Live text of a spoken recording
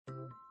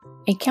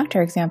A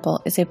counterexample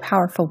is a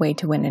powerful way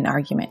to win an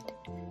argument.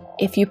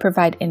 If you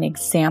provide an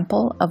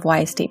example of why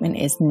a statement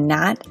is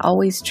not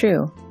always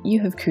true,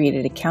 you have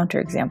created a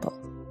counterexample.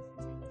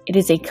 It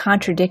is a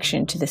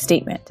contradiction to the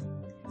statement.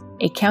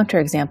 A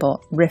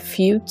counterexample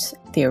refutes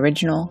the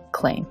original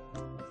claim.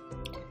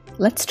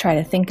 Let's try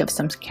to think of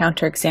some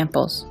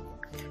counterexamples.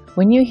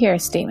 When you hear a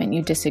statement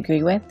you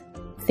disagree with,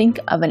 think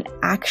of an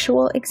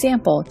actual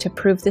example to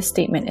prove the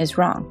statement is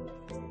wrong.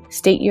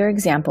 State your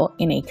example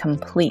in a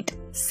complete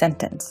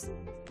sentence.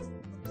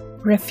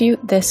 Refute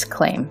this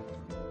claim.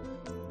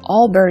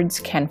 All birds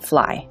can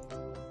fly.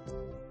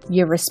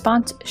 Your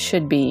response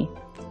should be,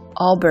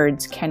 all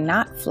birds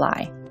cannot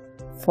fly.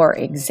 For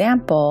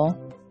example,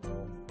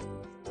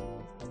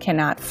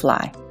 cannot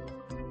fly.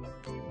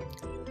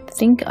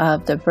 Think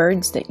of the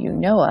birds that you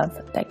know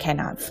of that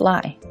cannot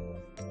fly.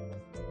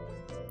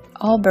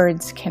 All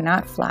birds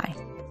cannot fly.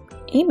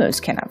 Emus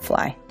cannot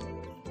fly.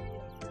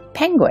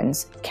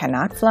 Penguins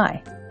cannot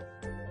fly.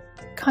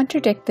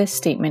 Contradict this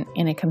statement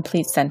in a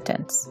complete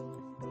sentence.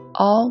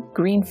 All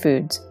green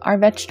foods are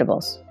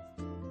vegetables.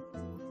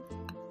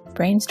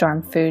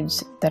 Brainstorm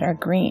foods that are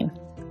green.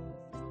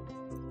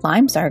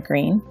 Limes are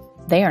green.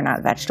 They are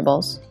not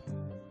vegetables.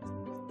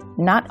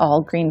 Not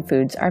all green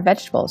foods are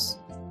vegetables.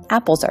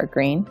 Apples are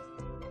green.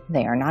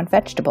 They are not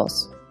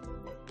vegetables.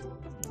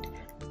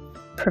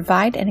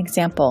 Provide an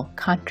example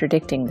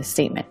contradicting the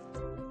statement.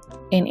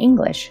 In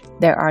English,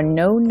 there are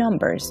no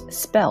numbers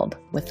spelled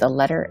with the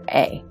letter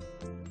A.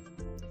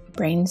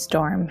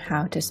 Brainstorm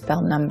how to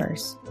spell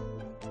numbers.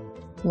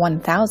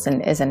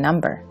 1,000 is a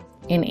number.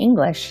 In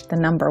English, the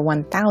number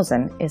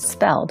 1,000 is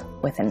spelled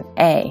with an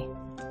A.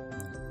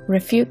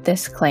 Refute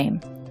this claim.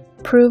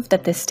 Prove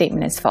that this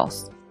statement is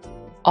false.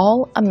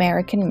 All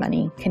American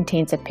money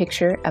contains a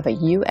picture of a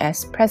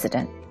U.S.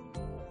 president.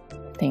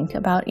 Think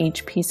about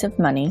each piece of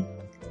money.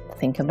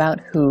 Think about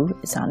who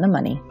is on the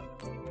money.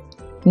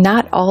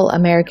 Not all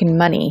American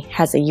money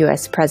has a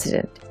U.S.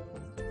 president.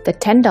 The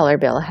 $10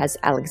 bill has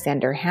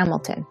Alexander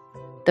Hamilton.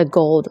 The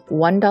gold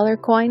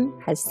 $1 coin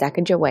has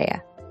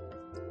Sacagawea.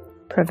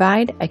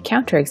 Provide a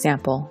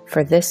counterexample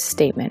for this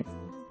statement.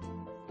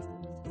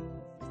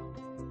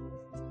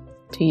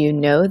 Do you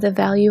know the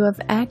value of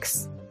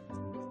x?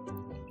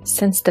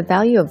 Since the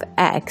value of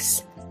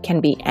x can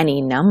be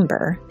any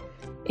number,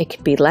 it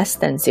could be less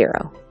than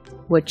 0,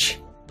 which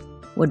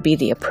would be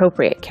the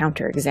appropriate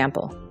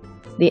counterexample.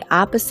 The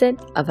opposite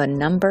of a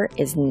number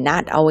is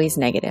not always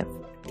negative.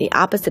 The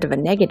opposite of a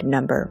negative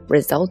number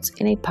results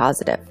in a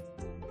positive.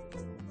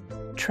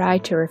 Try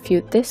to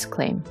refute this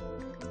claim.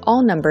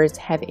 All numbers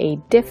have a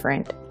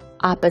different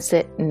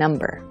opposite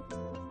number.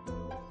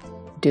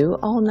 Do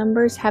all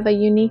numbers have a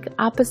unique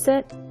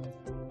opposite?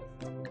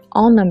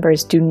 All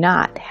numbers do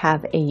not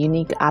have a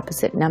unique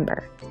opposite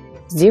number.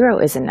 0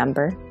 is a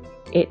number.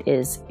 It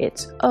is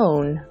its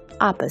own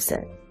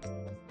opposite.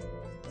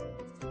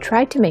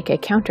 Try to make a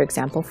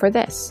counterexample for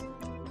this.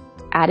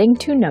 Adding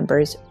two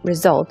numbers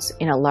results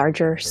in a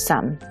larger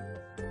sum.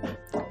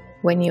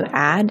 When you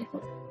add,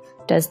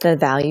 does the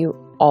value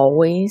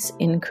always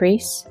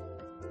increase?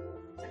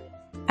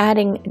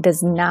 Adding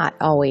does not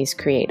always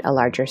create a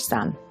larger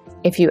sum.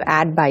 If you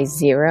add by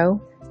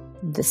 0,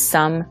 the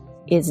sum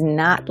is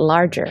not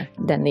larger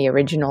than the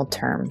original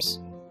terms.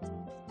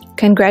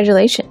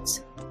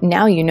 Congratulations!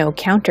 Now you know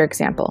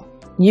counterexample.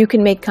 You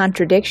can make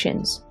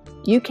contradictions.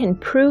 You can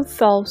prove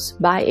false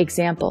by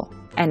example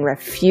and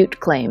refute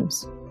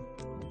claims.